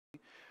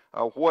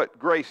What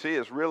grace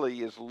is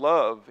really is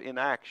love in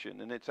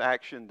action, and it's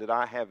action that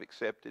I have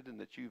accepted and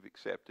that you've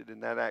accepted,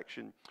 and that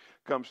action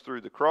comes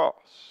through the cross.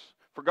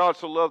 For God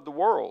so loved the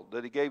world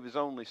that he gave his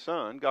only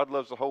son. God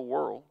loves the whole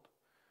world.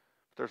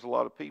 But there's a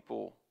lot of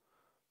people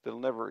that will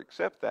never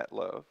accept that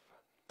love,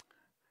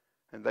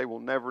 and they will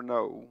never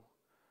know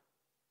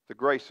the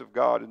grace of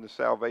God and the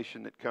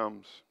salvation that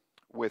comes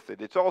with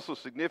it. It's also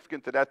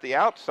significant that at the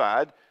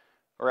outset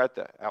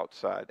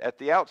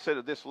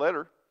of this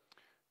letter,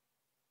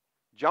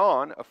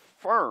 John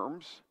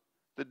affirms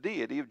the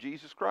deity of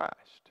Jesus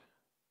Christ.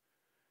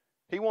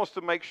 He wants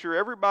to make sure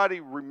everybody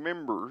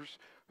remembers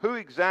who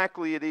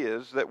exactly it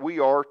is that we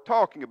are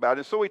talking about.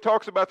 And so he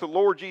talks about the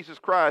Lord Jesus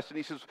Christ, and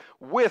he says,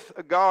 with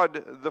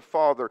God the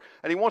Father.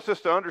 And he wants us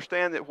to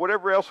understand that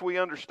whatever else we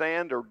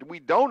understand or we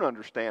don't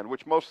understand,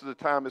 which most of the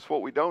time is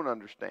what we don't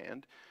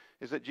understand,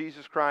 is that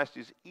Jesus Christ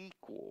is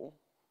equal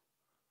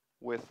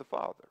with the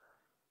Father.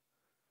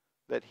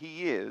 That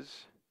he is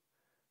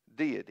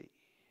deity.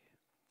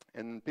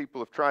 And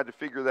people have tried to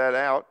figure that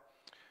out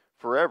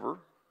forever.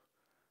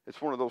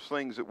 It's one of those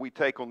things that we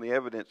take on the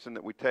evidence and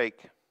that we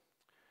take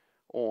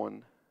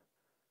on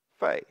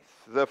faith.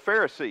 The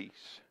Pharisees,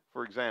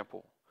 for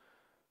example,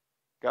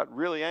 got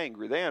really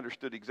angry. They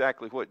understood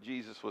exactly what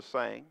Jesus was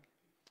saying.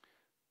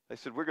 They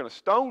said, we're going to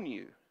stone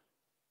you.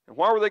 And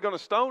why were they going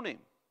to stone him?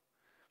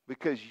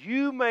 Because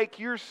you make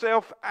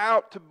yourself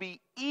out to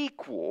be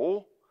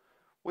equal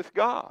with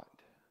God.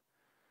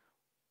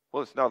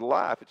 Well, it's not a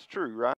lie if it's true, right?